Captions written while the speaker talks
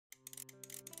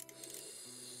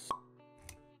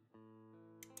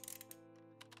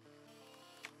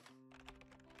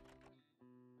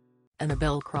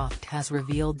Annabel Croft has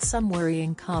revealed some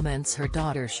worrying comments her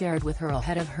daughter shared with her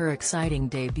ahead of her exciting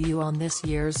debut on this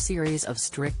year's series of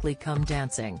Strictly Come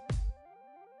Dancing.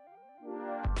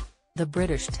 The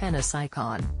British tennis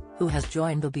icon, who has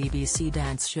joined the BBC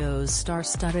dance show's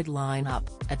star-studded lineup,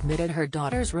 admitted her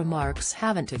daughter's remarks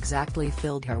haven't exactly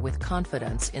filled her with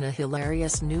confidence in a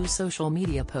hilarious new social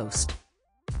media post.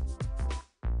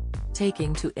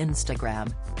 Taking to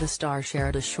Instagram, the star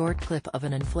shared a short clip of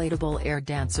an inflatable air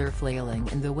dancer flailing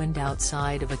in the wind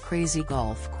outside of a crazy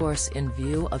golf course in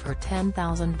view of her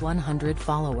 10,100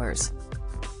 followers.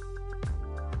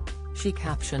 She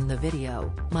captioned the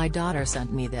video, "My daughter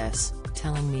sent me this,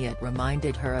 telling me it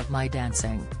reminded her of my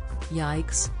dancing.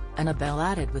 Yikes," Annabel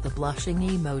added with a blushing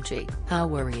emoji. "How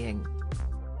worrying."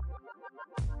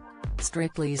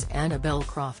 Strictly's Annabel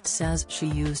Croft says she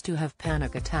used to have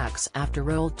panic attacks after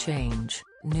role change.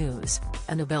 News: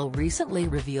 Annabel recently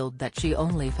revealed that she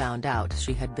only found out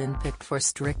she had been picked for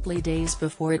Strictly days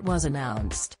before it was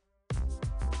announced.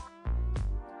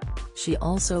 She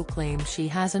also claimed she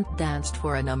hasn't danced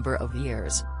for a number of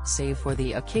years, save for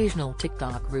the occasional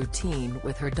TikTok routine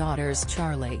with her daughters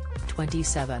Charlie,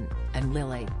 27, and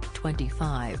Lily,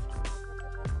 25.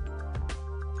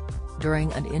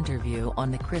 During an interview on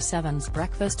the Chris Evans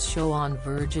Breakfast Show on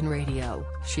Virgin Radio,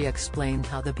 she explained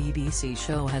how the BBC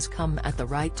show has come at the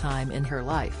right time in her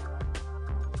life.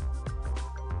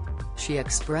 She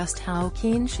expressed how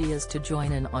keen she is to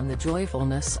join in on the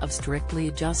joyfulness of Strictly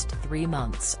just 3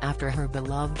 months after her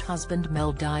beloved husband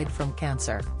Mel died from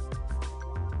cancer.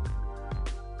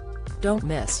 Don't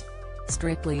miss.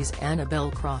 Strictly's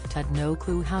Annabel Croft had no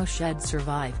clue how she'd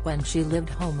survive when she lived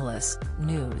homeless.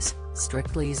 News: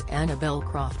 Strictly's Annabel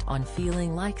Croft on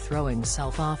feeling like throwing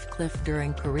self off cliff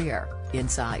during career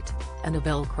insight.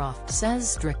 Annabel Croft says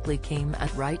Strictly came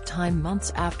at right time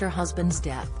months after husband's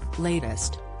death.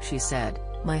 Latest, she said,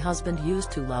 "My husband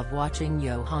used to love watching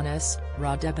Johannes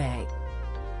Radebe.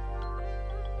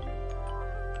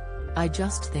 I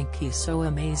just think he's so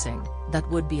amazing, that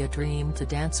would be a dream to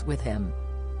dance with him.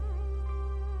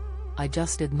 I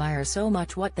just admire so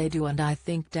much what they do, and I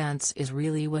think dance is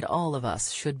really what all of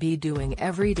us should be doing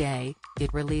every day.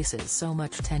 It releases so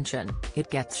much tension,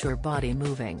 it gets your body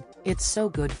moving, it's so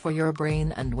good for your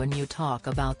brain, and when you talk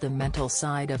about the mental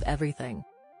side of everything.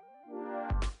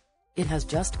 It has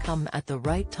just come at the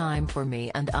right time for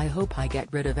me, and I hope I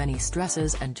get rid of any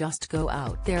stresses and just go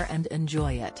out there and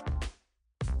enjoy it."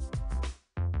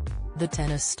 The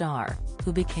tennis star,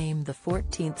 who became the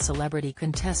 14th celebrity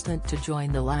contestant to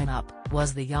join the lineup,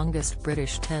 was the youngest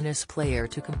British tennis player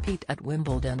to compete at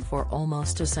Wimbledon for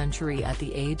almost a century at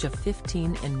the age of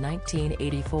 15 in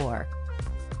 1984.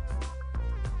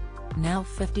 Now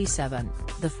 57,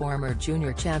 the former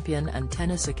junior champion and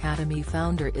Tennis Academy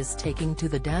founder is taking to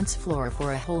the dance floor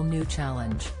for a whole new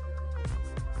challenge.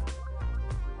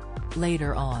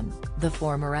 Later on, the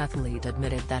former athlete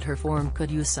admitted that her form could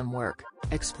use some work,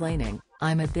 explaining,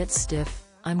 "I'm a bit stiff,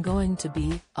 I'm going to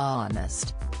be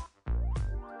honest.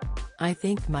 I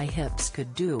think my hips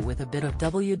could do with a bit of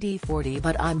WD-40,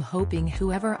 but I'm hoping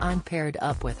whoever I'm paired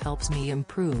up with helps me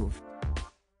improve."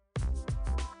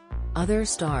 Other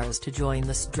stars to join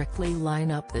the Strictly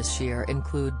lineup this year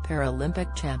include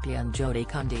Paralympic champion Jodie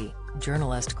Cundy,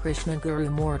 journalist Krishna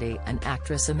Gurumurthy and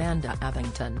actress Amanda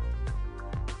Abington.